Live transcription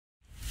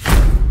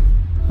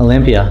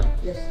Olympia,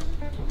 Yes.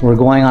 we're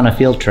going on a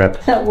field trip.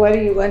 Where do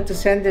you want to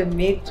send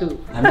me to?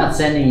 I'm not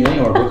sending you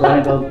anywhere. We're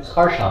going to go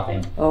car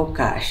shopping. Oh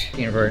gosh.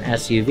 Looking for an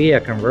SUV,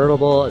 a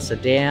convertible, a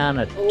sedan,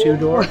 a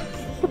two-door.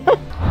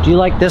 Do you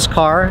like this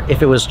car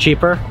if it was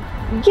cheaper?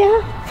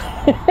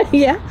 Yeah.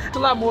 Yeah. It's a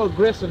lot more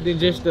aggressive than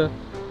just the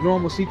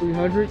normal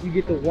C300. You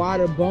get the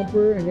wider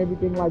bumper and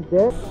everything like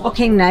that.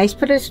 Okay, nice,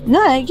 but it's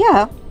no,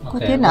 yeah.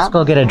 Good Okay, enough. let's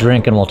go get a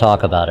drink and we'll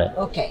talk about it.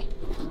 Okay.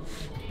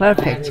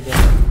 Perfect.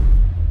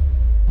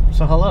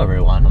 So hello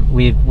everyone.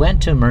 We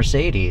went to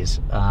Mercedes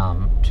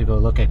to go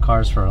look at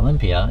cars for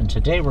Olympia, and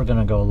today we're going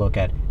to go look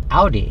at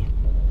Audi.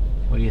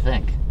 What do you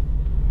think?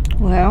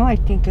 Well, I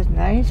think it's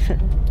nice.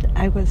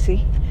 I will see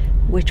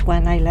which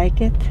one I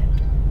like it.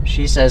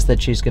 She says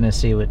that she's going to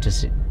see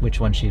which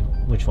one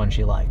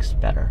she likes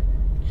better.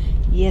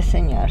 Yes,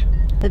 senor.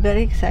 I'm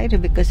very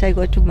excited because I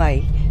go to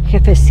my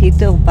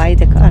jefecito buy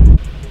the car.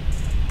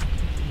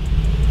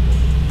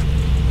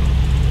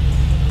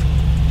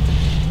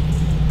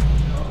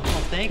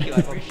 Thank you, I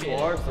appreciate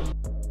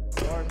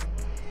it.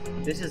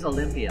 This is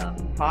Olimpia.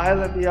 Hi,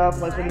 Olimpia.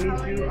 Pleasure to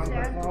meet you.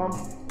 I'm Tom.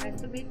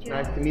 Nice to meet you.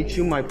 Nice to meet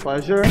you. My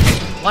pleasure.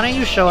 Why don't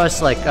you show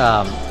us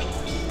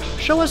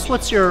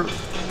what's your,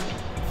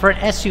 for an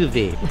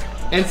SUV.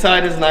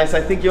 Inside is nice.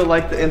 I think you'll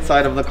like the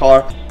inside of the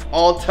car.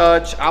 All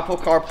touch, Apple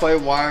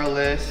CarPlay,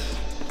 wireless,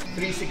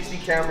 360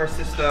 camera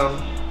system.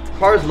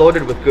 Car is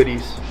loaded with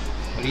goodies.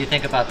 What do you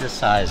think about this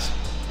size?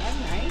 That's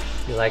nice.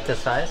 You like this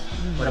size?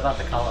 What about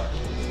the color?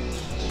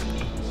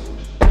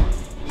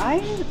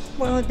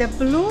 Well, the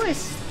blue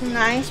is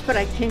nice, but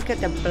I think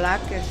the black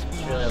is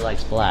She more. really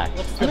likes black.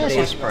 What's the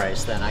base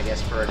price then, I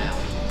guess, for an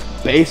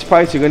Audi? Base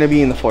price, you're gonna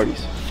be in the 40s.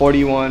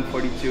 41,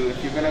 42.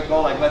 If you're gonna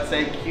go like, let's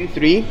say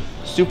Q3,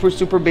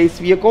 super base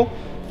vehicle,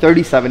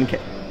 37K.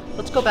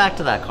 Let's go back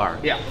to that car.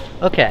 Yeah.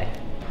 Okay.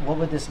 What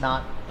would this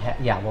not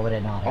what would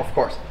it not have? Of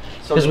course.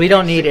 Because we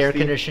don't need air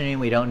conditioning,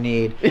 we don't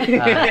need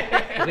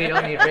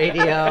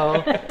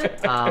radio,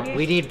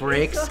 we need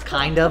brakes,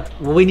 kind of.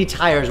 Well, we need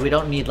tires. We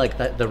don't need like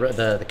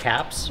the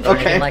caps or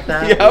anything like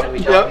that. Yep. We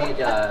don't need.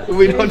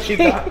 We don't need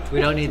that.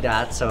 We don't need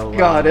that. So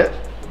Got it.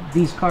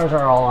 These cars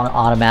are all on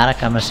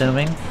automatic, I'm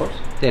assuming. Of course.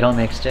 They don't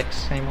make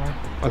sticks anymore.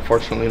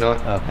 Unfortunately not.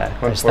 Okay.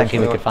 I was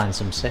thinking we could find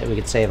some. We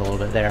could save a little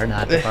bit there in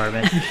that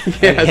department.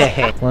 Yes.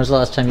 Okay. When was the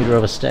last time you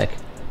drove a stick?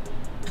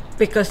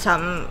 Because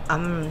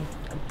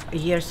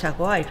years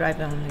ago I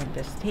drive only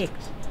the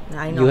sticks.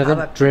 I know You how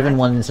haven't driven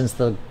one since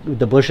the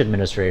Bush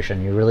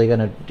administration. You're really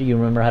gonna? Do you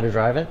remember how to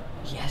drive it?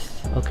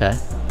 Yes. Okay.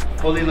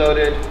 Fully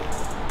loaded.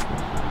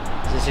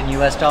 Is this in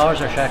U.S.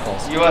 dollars or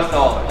shekels? US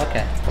dollars.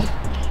 Okay.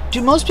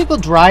 Do most people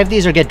drive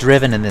these or get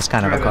driven in this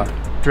kind of a car?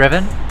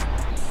 Driven?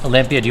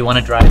 Olympia, do you want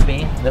to drive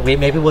me?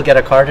 Maybe we'll get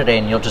a car today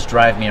and you'll just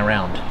drive me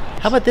around.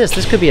 How about this?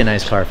 This could be a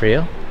nice car for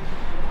you.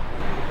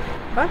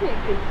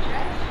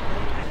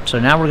 So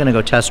now we're going to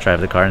go test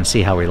drive the car and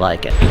see how we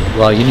like it.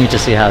 Well, you need to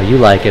see how you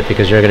like it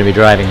because you're going to be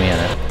driving me in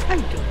it. I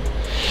do.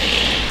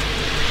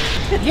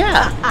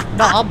 Yeah.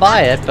 No, I'll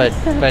buy it, but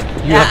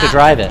you have to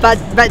drive it. But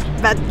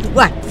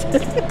what?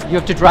 You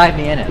have to drive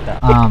me in it, though.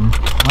 Why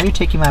are you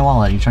taking my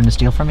wallet? Are you trying to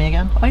steal from me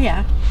again? Oh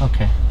yeah.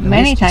 Okay.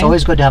 Many times. It's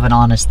always good to have an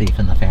honest thief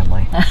in the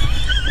family.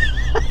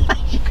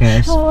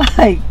 Okay. Oh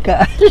my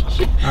gosh.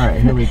 All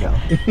right, here we go.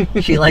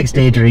 She likes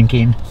day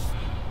drinking.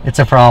 It's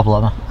a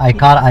problem. I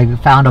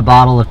found a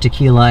bottle of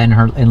tequila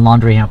in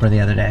laundry hamper the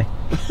other day.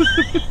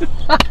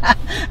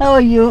 Oh,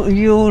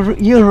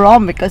 you're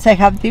wrong because I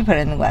have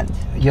different ones.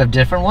 You have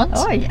different ones?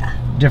 Oh yeah.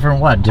 Different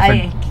what?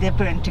 Different.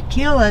 Different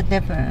tequila,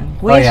 different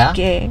Oh, yeah?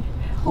 whiskey,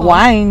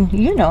 wine.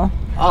 You know.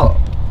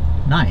 Oh,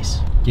 nice.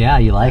 Yeah,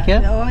 you like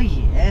it? Oh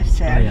yes,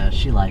 sir. Oh yeah,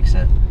 she likes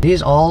it.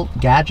 These all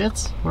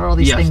gadgets? What are all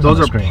these things Yes, those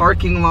on the are screen?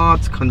 parking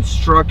lots,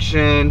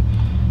 construction.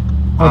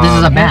 Oh, this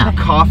is a map.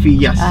 Coffee,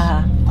 yes.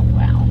 Oh,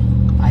 wow.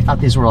 I thought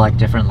these were like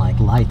different like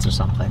lights or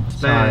something.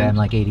 Sorry, Band. I'm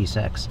like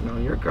 86. No,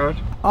 you're good.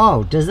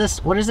 Oh,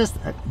 what is this?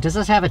 Does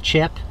this have a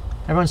chip?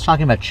 Everyone's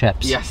talking about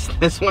chips. Yes,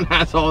 this one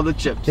has all the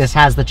chips. This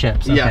has the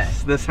chips. Okay.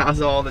 Yes, this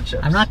has all the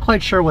chips. I'm not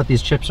quite sure what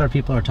these chips are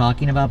people are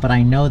talking about, but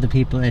I know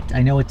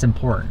I know it's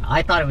important.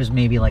 I thought it was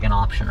maybe like an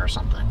option or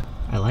something.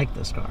 I like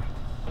this car.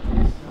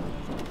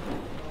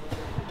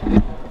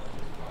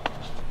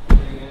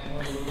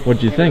 What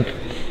do you think?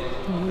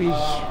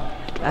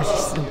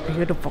 That's a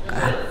beautiful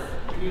car.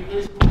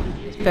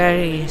 It's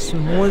very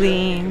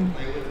smoothing.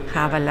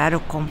 Have a lot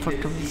of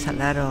comfort. There's a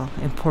lot of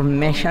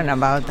information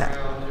about that.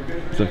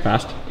 Is it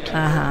fast?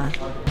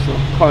 So,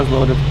 car's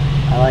loaded.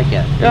 I like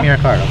it. Give me your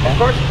card, okay? Of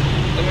course.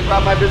 Let me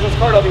grab my business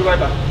card. I'll be right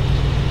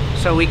back.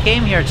 So we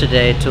came here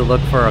today to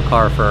look for a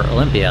car for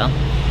Olympia,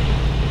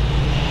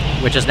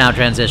 which has now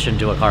transitioned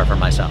to a car for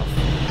myself.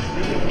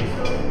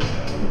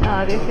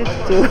 No, this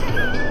is too.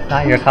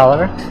 Not your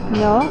color?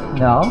 No?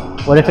 No?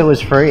 What if it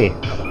was free?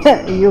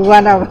 You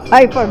wanna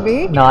buy for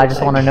me? No, I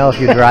just want to know if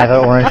you drive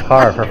an orange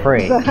car for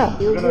free. You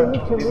give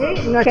it to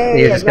me? Okay.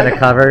 You're just gonna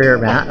cover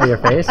your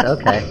face?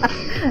 Okay.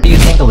 What do you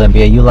think,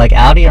 Olympia? You like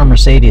Audi or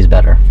Mercedes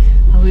better?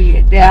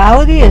 The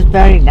Audi is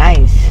very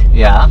nice.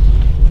 Yeah?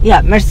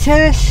 Yeah,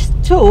 Mercedes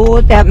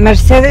too. The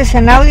Mercedes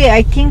and Audi,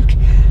 I think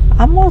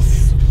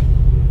almost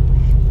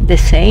the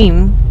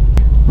same.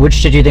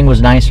 Which did you think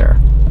was nicer?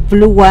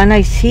 Blue one,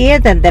 I see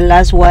it, and the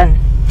last one.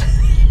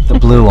 The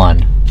blue one.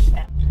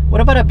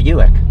 What about a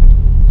Buick?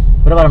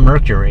 What about a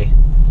Mercury?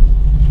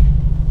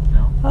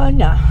 No? Oh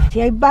no.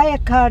 See, I buy a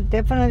car,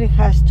 definitely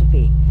has to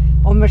be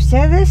or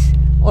Mercedes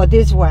or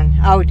this one,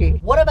 Audi.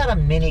 What about a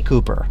Mini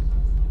Cooper?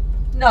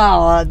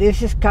 No,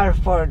 this is car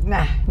for,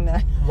 nah.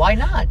 Why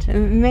not?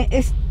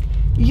 It's,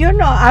 you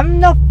know, I'm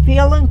not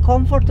feeling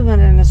comfortable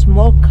in a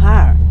small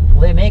car.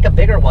 Well, they make a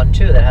bigger one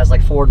too that has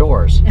like 4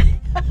 doors.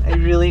 I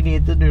really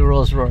need the new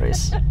Rolls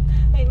Royce.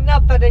 No,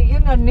 but you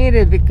don't need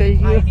it because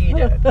you... I need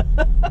it.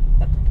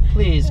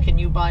 Please, can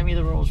you buy me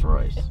the Rolls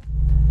Royce?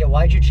 Yeah,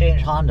 why'd you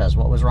change Hondas?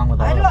 What was wrong with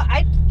the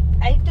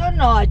I don't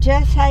know.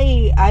 Just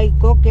I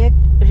go get,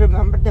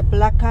 remember the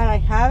black car I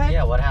have it?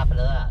 Yeah, what happened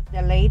to that?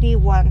 The lady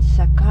wants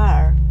a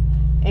car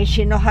and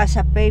she no has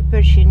a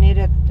paper, she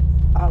needed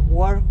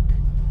work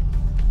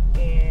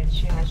and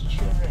she has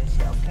children. I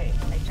said, okay,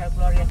 I tell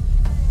Gloria,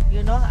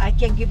 you know, I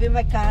can give you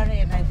my car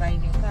and I buy a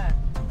new car.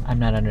 I'm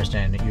not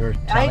understanding. You're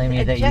telling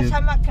me that just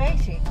I'm not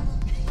crazy.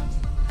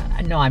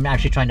 No, I'm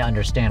actually trying to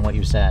understand what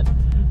you said.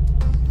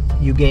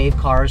 You gave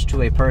cars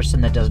to a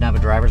person that doesn't have a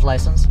driver's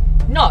license?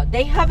 No,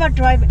 they have a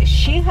driver.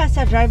 She has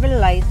a driver's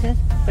license,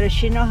 but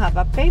she don't have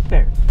a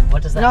paper.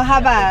 What does that don't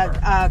mean?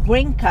 Have a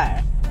green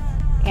card.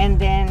 And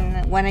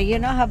then when you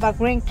don't have a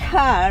green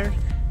card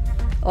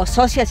or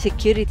social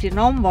security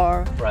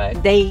number,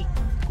 right, they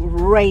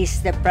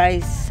raise the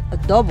price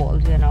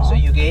double, you know. So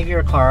you gave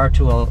your car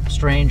to a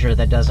stranger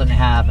that doesn't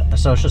have a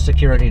social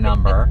security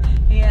number.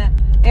 Yeah,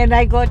 and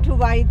I go to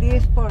buy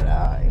this for...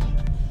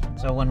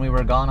 So when we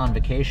were gone on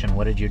vacation,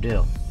 what did you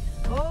do?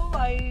 Oh,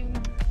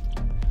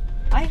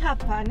 I have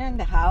fun in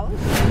the house.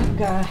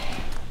 God.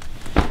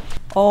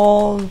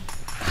 All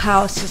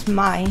house is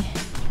mine.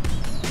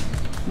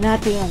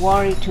 Nothing to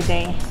worry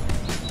today.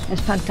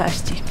 It's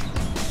fantastic.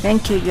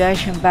 Thank you,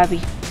 Josh and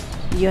Bobby.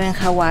 You in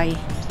Hawaii.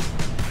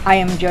 I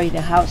enjoy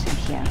the house in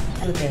here.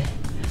 To the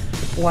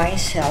wine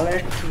cellar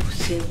to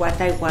see what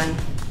I want.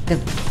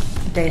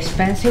 The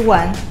expensive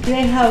one.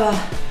 They have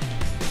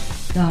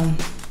a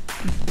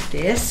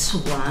this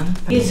one.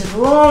 This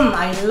room,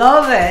 I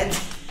love it.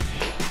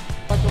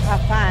 To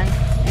have fun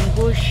and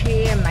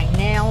Gucci and my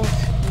nails.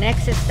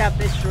 Next stop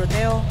is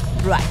Rodeo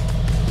Drive.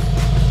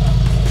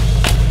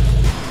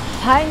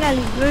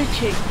 Finally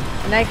Gucci,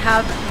 and I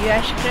have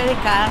US credit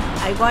card.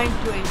 I'm going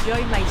to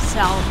enjoy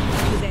myself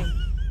today.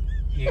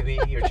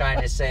 You're trying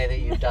to say that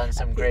you've done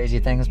some crazy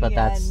things, but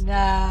Yeah, that's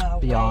no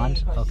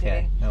beyond? way, Jose.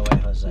 Okay, no way,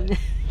 Jose.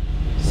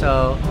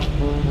 So,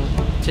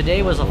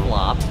 today was a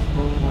flop.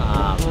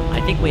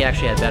 I think we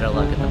actually had better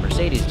luck at the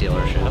Mercedes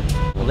dealership.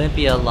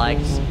 Olimpia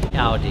likes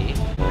Audi.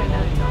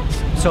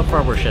 So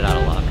far we're shit out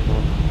of luck.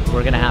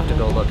 We're gonna have to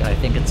go look, I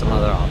think, at some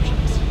other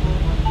options.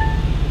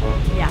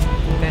 Yeah.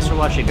 Thanks for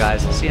watching,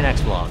 guys. See you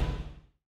next vlog.